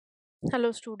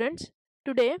Hello students.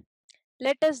 Today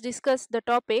let us discuss the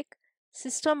topic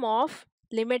system of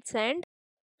limits and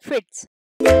fits.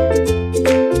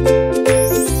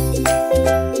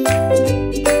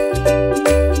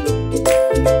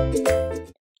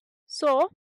 So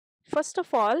first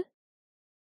of all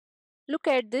look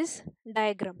at this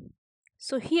diagram.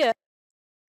 So here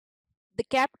the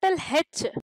capital H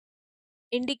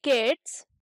indicates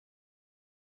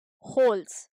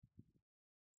holes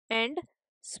and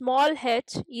small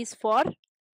h is for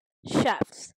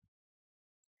shafts.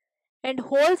 And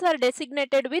holes are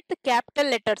designated with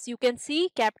capital letters. You can see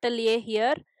capital A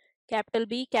here, capital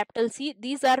B, capital C.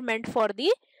 These are meant for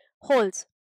the holes.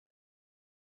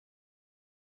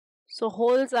 So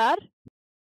holes are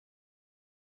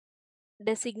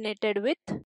designated with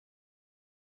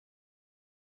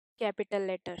capital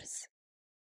letters.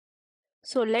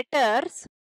 So letters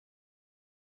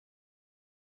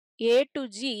A to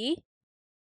G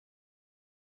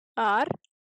are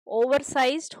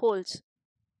oversized holes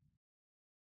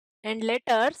and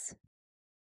letters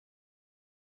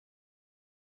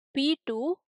P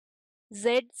to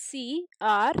ZC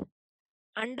are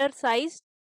undersized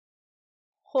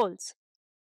holes.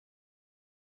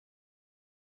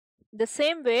 The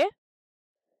same way,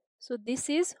 so this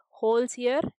is holes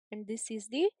here and this is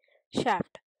the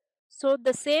shaft. So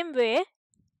the same way,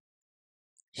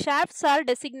 shafts are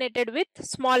designated with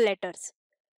small letters.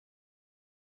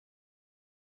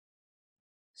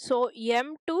 So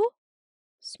M to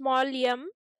small m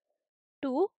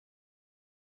to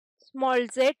small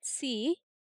zc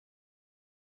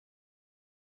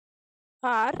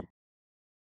are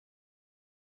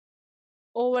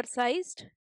oversized.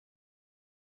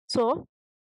 So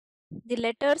the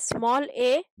letters small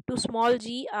a to small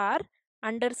g are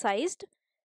undersized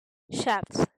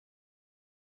shafts.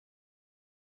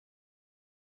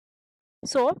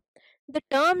 So the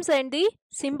terms and the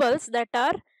symbols that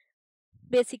are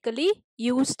basically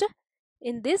used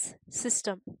in this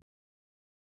system.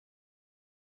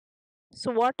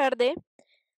 So what are they?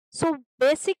 So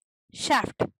basic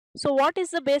shaft. So what is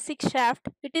the basic shaft?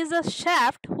 It is a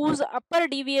shaft whose upper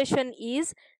deviation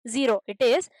is 0. It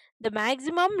is the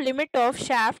maximum limit of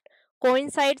shaft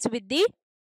coincides with the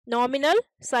nominal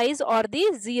size or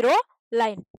the 0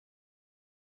 line.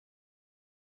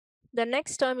 The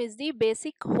next term is the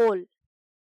basic hole.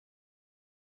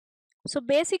 So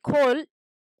basic hole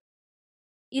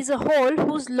is a hole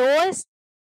whose lowest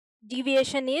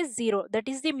deviation is 0. That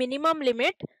is the minimum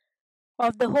limit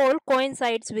of the hole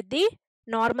coincides with the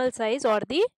normal size or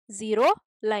the 0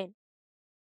 line.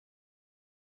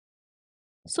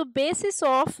 So basis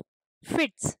of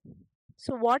fits.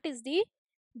 So what is the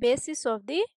basis of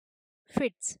the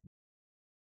fits?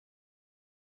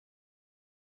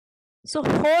 So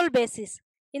hole basis.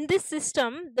 In this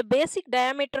system, the basic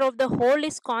diameter of the hole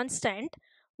is constant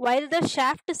while the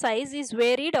shaft size is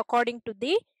varied according to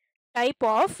the type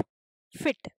of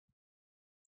fit.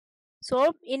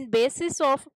 So in basis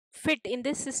of fit in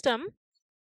this system,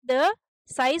 the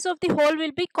size of the hole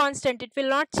will be constant. It will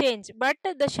not change, but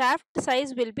the shaft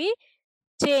size will be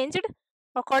changed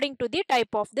according to the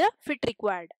type of the fit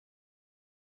required.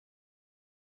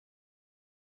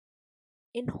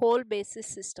 In hole basis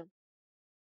system.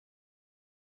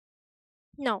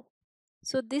 Now,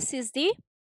 so this is the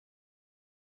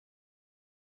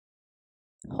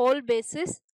hole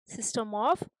basis system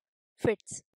of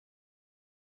fits.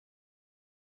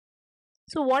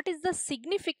 So what is the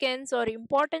significance or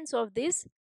importance of this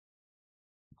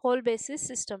hole basis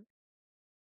system?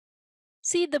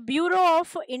 See, the Bureau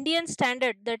of Indian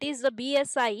Standard, that is the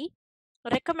BSI,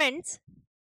 recommends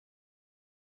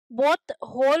both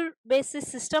hole basis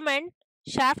system and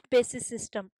shaft basis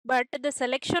system, but the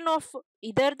selection of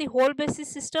either the hole basis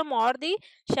system or the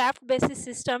shaft basis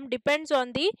system depends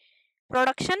on the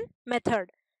production method.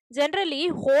 Generally,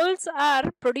 holes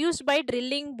are produced by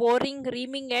drilling, boring,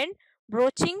 reaming and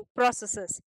broaching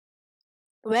processes,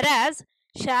 whereas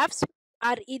shafts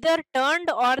are either turned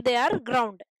or they are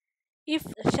ground. If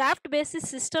shaft basis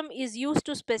system is used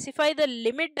to specify the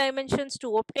limit dimensions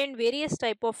to obtain various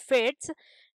type of fits,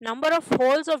 number of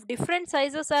holes of different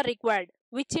sizes are required,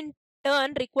 which in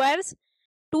turn requires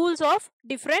tools of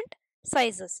different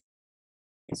sizes.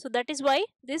 So that is why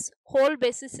this hole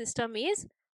basis system is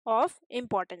of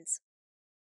importance.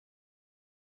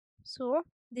 So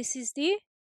this is the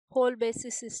hole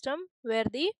basis system where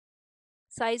the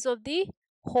size of the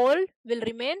hole will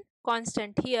remain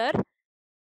constant. Here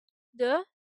the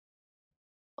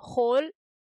hole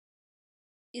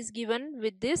is given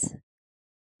with this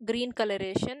green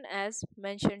coloration as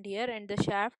mentioned here and the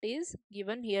shaft is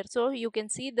given here. So you can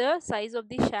see the size of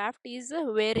the shaft is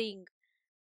varying.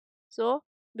 So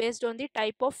based on the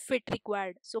type of fit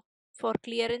required. So for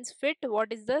clearance fit,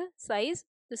 what is the size?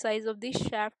 The size of the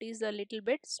shaft is a little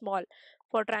bit small.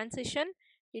 For transition,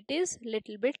 it is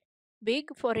little bit big.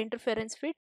 For interference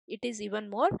fit, it is even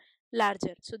more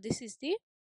larger. So this is the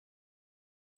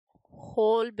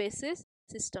hole basis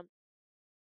system.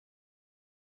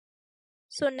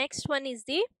 So next one is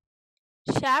the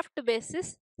shaft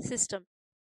basis system.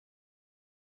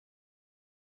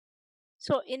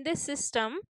 So in this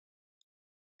system,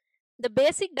 the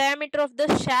basic diameter of the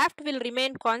shaft will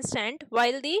remain constant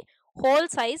while the hole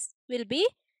size will be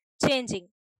changing.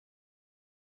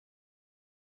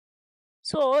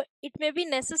 So it may be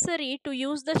necessary to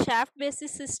use the shaft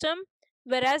basis system,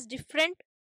 whereas different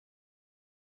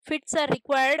fits are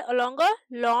required along a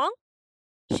long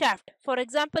shaft. For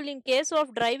example, in case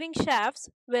of driving shafts,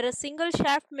 where a single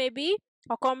shaft may be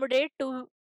accommodated to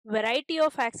variety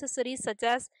of accessories such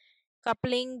as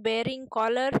coupling, bearing,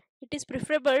 collar, it is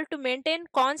preferable to maintain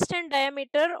constant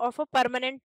diameter of a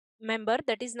permanent member,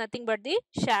 that is nothing but the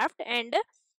shaft, and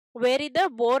vary the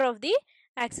bore of the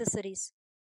accessories.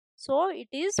 So it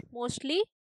is mostly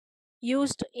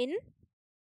used in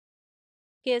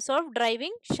case of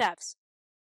driving shafts.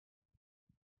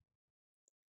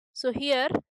 So here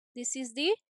this is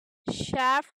the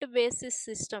shaft basis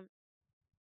system.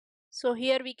 So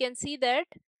here we can see that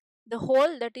the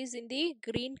hole that is in the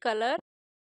green color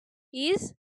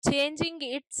is changing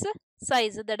its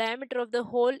size. The diameter of the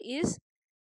hole is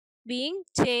being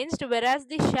changed, whereas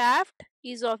the shaft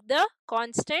is of the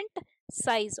constant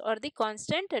size or the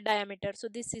constant diameter. So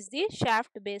this is the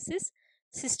shaft basis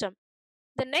system.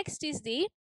 The next is the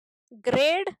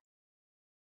grade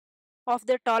of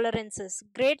the tolerances,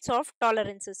 grades of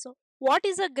tolerances. So what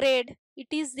is a grade? It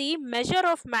is the measure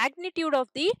of magnitude of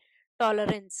the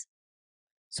tolerance.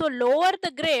 So lower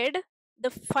the grade, the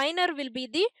finer will be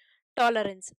the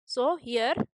tolerance. So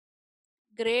here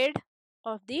grade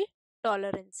of the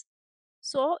tolerance.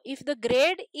 So if the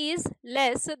grade is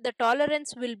less, the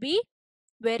tolerance will be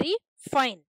very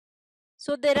fine.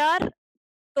 So there are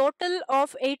total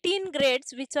of 18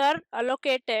 grades which are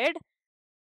allocated.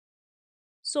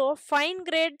 So fine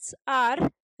grades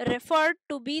are referred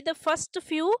to be the first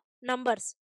few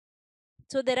numbers.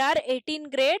 So there are 18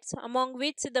 grades, among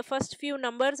which the first few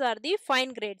numbers are the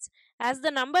fine grades. As the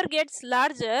number gets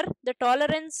larger, the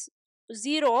tolerance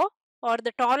zero or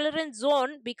the tolerance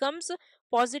zone becomes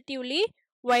positively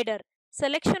wider.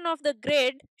 Selection of the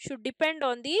grade should depend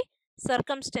on the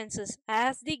circumstances.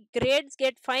 As the grades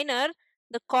get finer,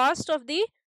 the cost of the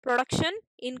production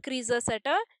increases at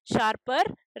a sharper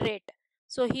rate.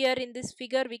 So here in this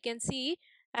figure we can see,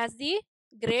 as the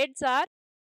grades are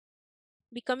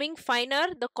becoming finer,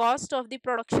 the cost of the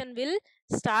production will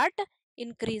start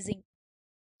increasing.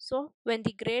 So when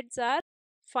the grades are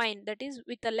fine, that is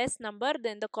with a less number,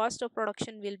 then the cost of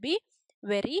production will be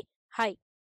very high.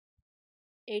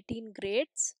 18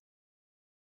 grades.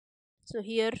 So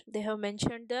here they have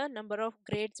mentioned the number of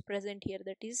grades present here,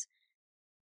 that is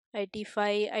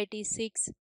IT5, IT6.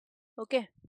 Okay.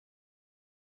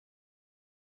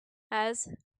 As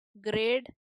grade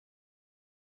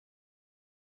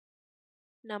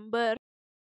number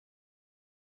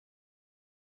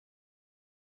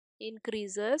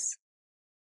increases,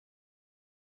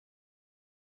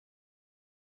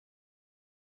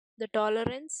 the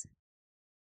tolerance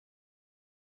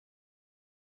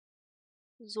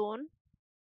zone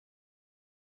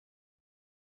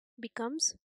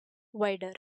becomes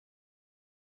wider.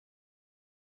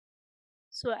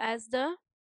 So as the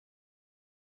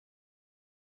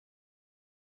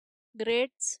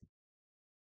grades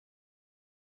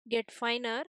get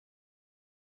finer,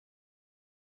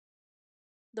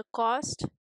 the cost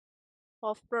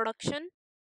of production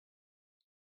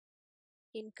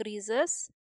increases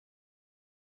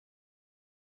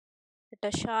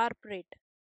at a sharp rate.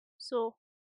 So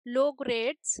low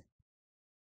grades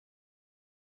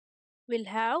will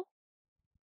have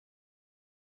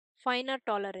finer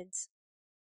tolerance.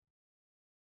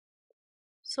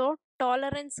 So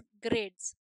tolerance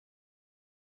grades.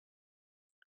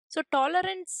 So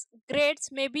tolerance grades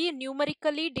may be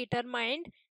numerically determined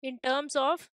in terms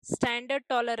of standard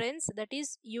tolerance, that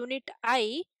is unit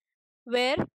I,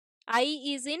 where I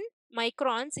is in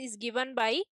microns, is given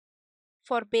by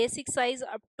for basic size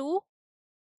up to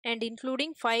and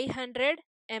including 500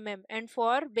 mm, and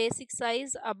for basic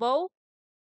size above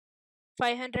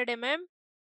 500 mm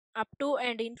up to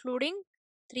and including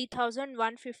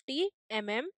 3150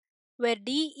 mm, where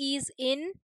D is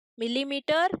in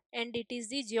millimeter and it is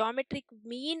the geometric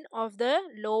mean of the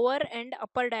lower and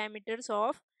upper diameters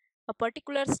of a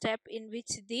particular step in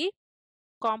which the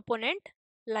component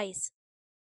lies.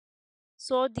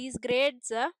 So these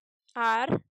grades are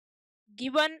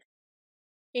given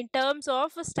in terms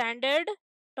of standard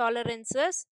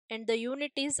tolerances, and the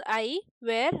unit is I,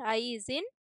 where I is in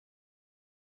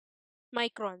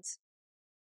microns.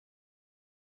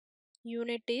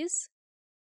 Unit is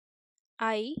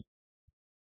I,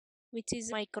 which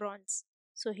is microns.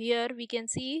 So here we can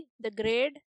see the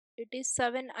grade, it is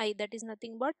 7I, that is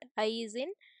nothing but I is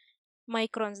in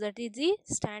microns, that is the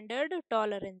standard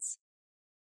tolerance.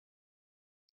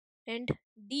 And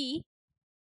D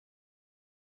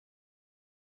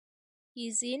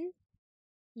is in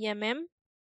mm,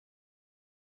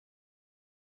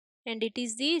 and it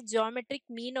is the geometric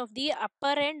mean of the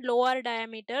upper and lower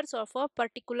diameters of a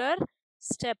particular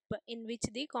step in which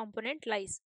the component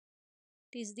lies.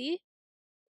 It is the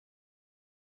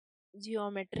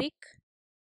geometric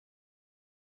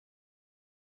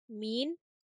mean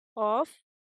of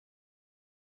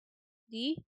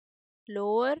the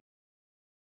lower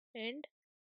and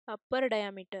upper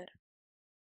diameter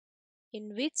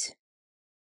in which,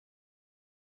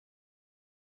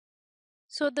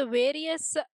 so the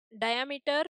various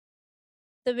diameter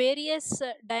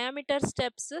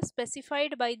steps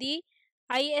specified by the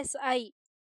ISI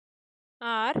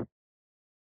are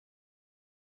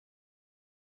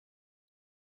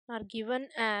given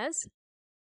as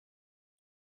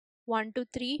 1 to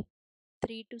 3,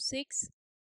 3 to 6,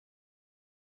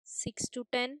 6 to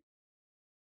 10,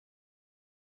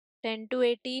 10 to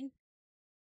 18,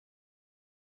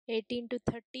 18 to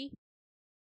 30,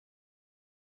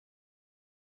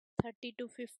 30 to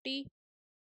 50,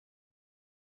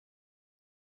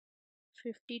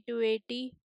 50 to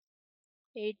 80,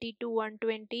 80 to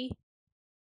 120,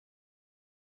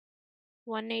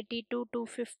 180 to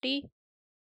 250,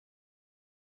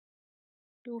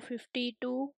 250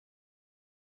 to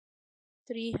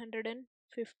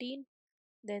 315,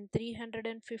 then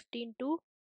 315 to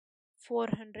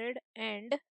 400,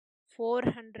 and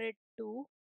 400 to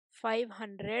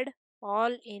 500,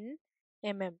 all in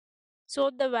mm. So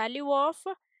the value of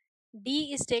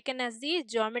D is taken as the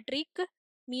geometric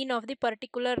mean of the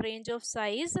particular range of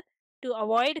size to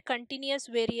avoid continuous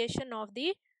variation of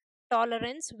the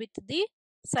tolerance with the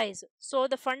size. So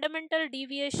the fundamental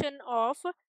deviation of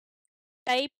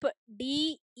type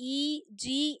D, E,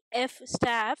 G, F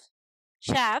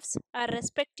shafts are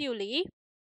respectively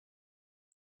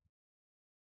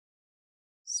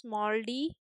small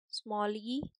d, small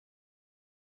e,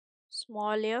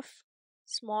 small f,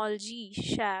 small g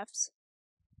shafts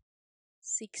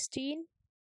 16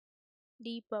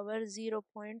 d power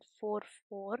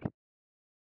 0.44,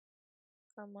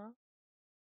 comma,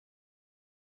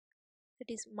 that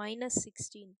is minus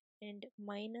 16, and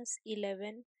minus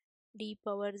 11 d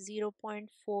power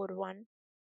 0.41,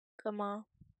 comma,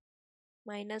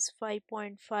 minus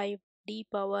 5.5 d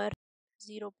power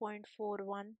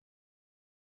 0.41,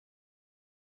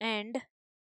 and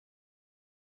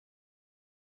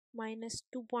minus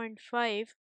 2.5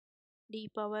 d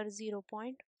power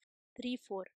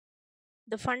 0.34.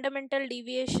 The fundamental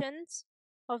deviations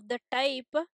of the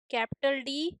type capital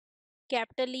D,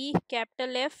 capital E,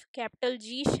 capital F, capital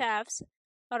G shafts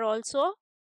are also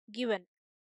given.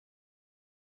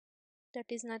 That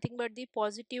is nothing but the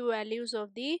positive values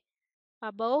of the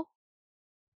above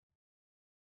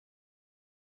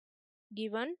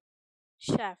given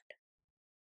shaft.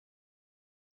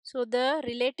 So the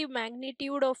relative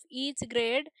magnitude of each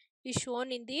grade is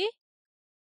shown in the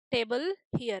table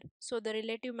here. So the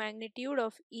relative magnitude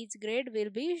of each grade will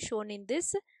be shown in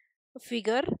this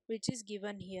figure which is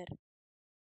given here.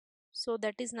 So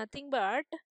that is nothing but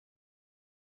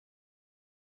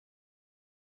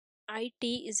IT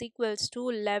is equals to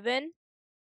 11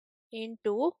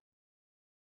 into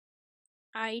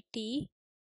IT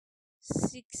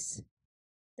 6,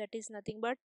 that is nothing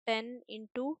but 10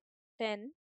 into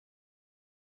 10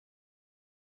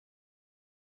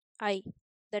 I,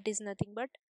 that is nothing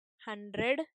but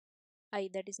 100 I,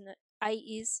 that is I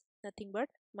is nothing but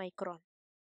micron.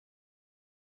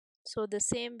 So the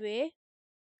same way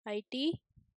IT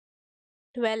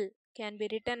 12 can be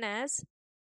written as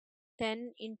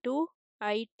 10 into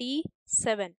IT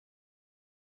 7,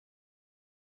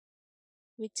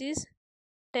 which is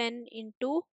 10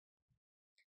 into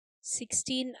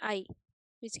 16I,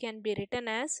 which can be written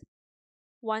as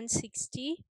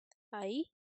 160I.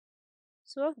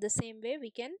 So the same way we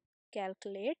can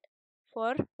calculate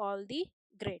for all the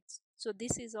grades. So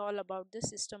this is all about the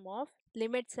system of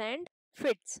limits and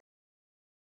fits.